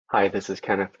Hi, this is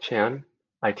Kenneth Chan,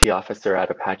 IT officer at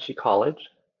Apache College.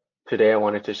 Today I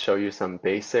wanted to show you some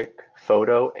basic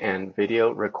photo and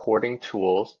video recording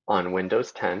tools on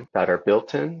Windows 10 that are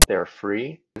built in, they're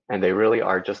free, and they really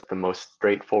are just the most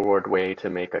straightforward way to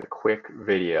make a quick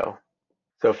video.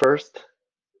 So first,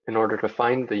 in order to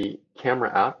find the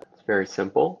camera app, it's very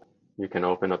simple. You can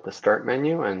open up the Start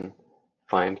menu and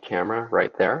find Camera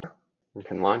right there. You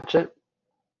can launch it,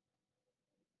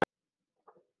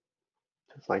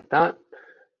 just like that.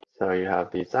 So you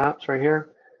have these apps right here.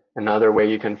 Another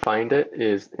way you can find it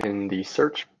is in the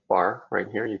search bar right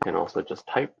here. You can also just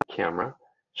type camera.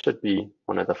 Should be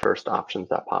one of the first options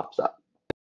that pops up.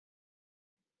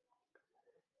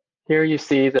 Here you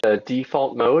see the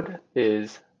default mode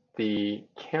is the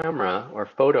camera or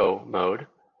photo mode.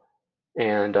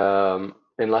 And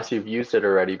unless you've used it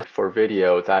already for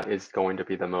video, that is going to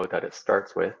be the mode that it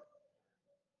starts with.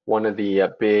 One of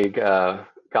the big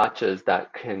gotchas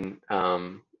that can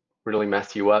really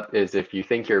mess you up is if you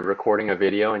think you're recording a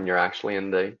video and you're actually in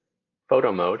the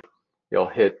photo mode, you'll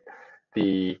hit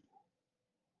the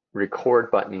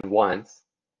record button once,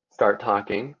 start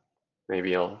talking,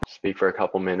 maybe you'll speak for a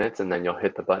couple minutes, and then you'll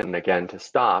hit the button again to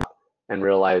stop and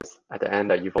realize at the end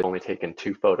that you've only taken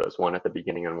 2 photos, one at the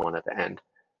beginning and one at the end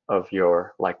of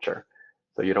your lecture.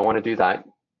 So you don't want to do that.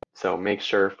 So make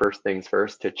sure first things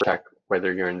first to check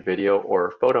whether you're in video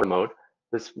or photo mode.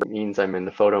 This means I'm in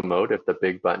the photo mode if the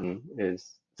big button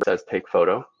says take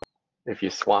photo. If you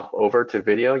swap over to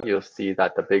video, you'll see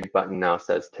that the big button now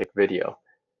says take video.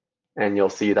 And you'll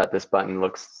see that this button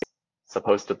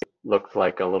supposed to look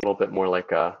like a little bit more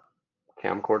like a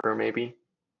camcorder maybe.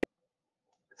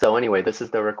 So anyway, this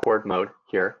is the record mode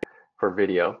here for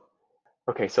video.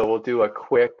 Okay, so we'll do a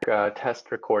quick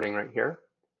test recording right here.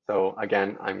 So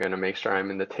again, I'm going to make sure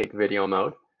I'm in the take video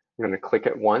mode. I'm going to click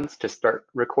it once to start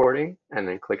recording and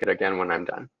then click it again when I'm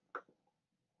done.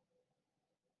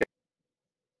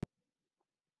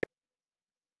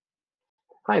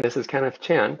 Hi, this is Kenneth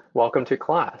Chan. Welcome to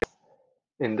class.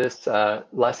 In this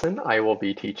lesson, I will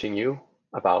be teaching you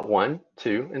about 1,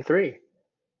 2, and 3.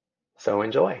 So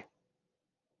enjoy.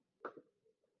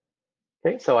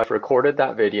 Okay, so I've recorded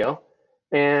that video.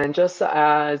 And just so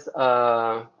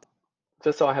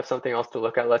I have something else to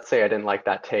look at, let's say I didn't like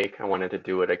that take, I wanted to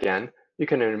do it again. You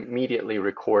can immediately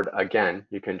record again.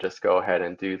 You can just go ahead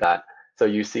and do that. So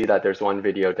you see that there's one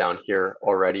video down here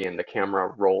already in the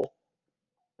camera roll,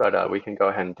 but we can go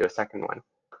ahead and do a second one.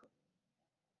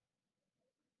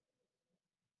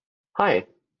 Hi,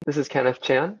 this is Kenneth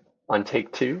Chan on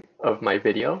take 2 of my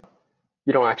video.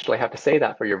 You don't actually have to say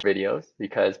that for your videos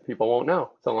because people won't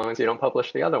know so long as you don't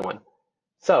publish the other one.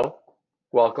 So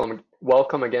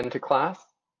welcome again to class,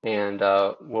 and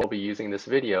we'll be using this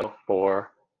video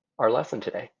for our lesson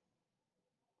today.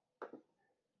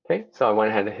 Okay, so I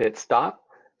went ahead and hit stop.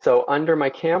 So under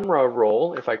my camera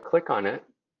roll, if I click on it,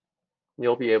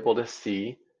 you'll be able to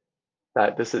see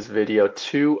that this is video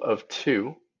 2 of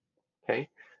 2. Okay.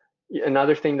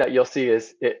 Another thing that you'll see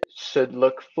is it should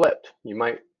look flipped. You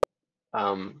might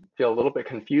feel a little bit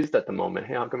confused at the moment.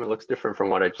 Hey, how come it looks different from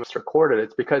what I just recorded?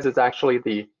 It's because it's actually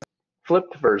the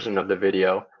flipped version of the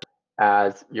video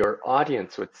as your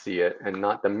audience would see it and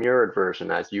not the mirrored version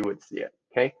as you would see it.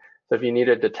 Okay, so if you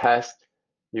needed to test,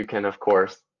 you can of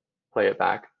course play it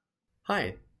back.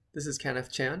 Hi, this is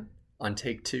Kenneth Chan on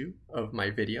take 2 of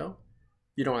my video.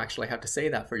 You don't actually have to say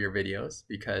that for your videos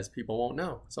because people won't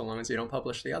know so long as you don't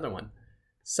publish the other one.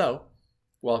 So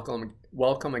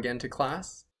welcome again to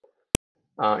class.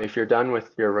 If you're done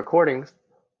with your recordings,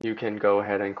 you can go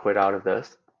ahead and quit out of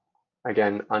this.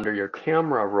 Again, under your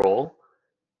camera roll,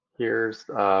 here's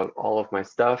all of my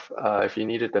stuff. If you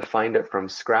needed to find it from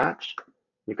scratch,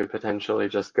 you could potentially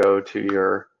just go to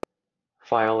your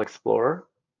File Explorer.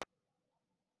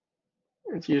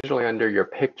 It's usually under your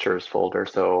Pictures folder,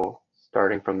 so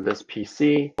starting from this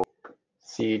PC,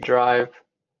 C drive,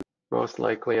 most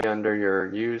likely under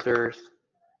your users,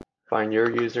 find your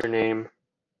username,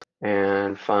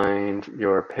 and find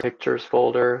your Pictures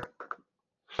folder,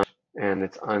 and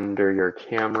it's under your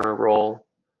camera roll.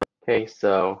 Okay,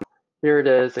 so here it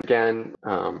is again,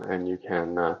 and you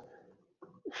can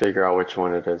figure out which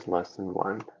one it is, lesson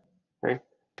 1. Okay.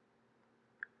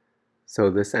 So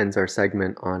this ends our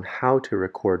segment on how to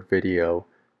record video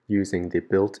using the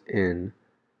built-in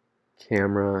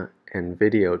camera and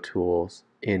video tools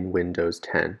in Windows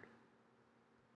 10.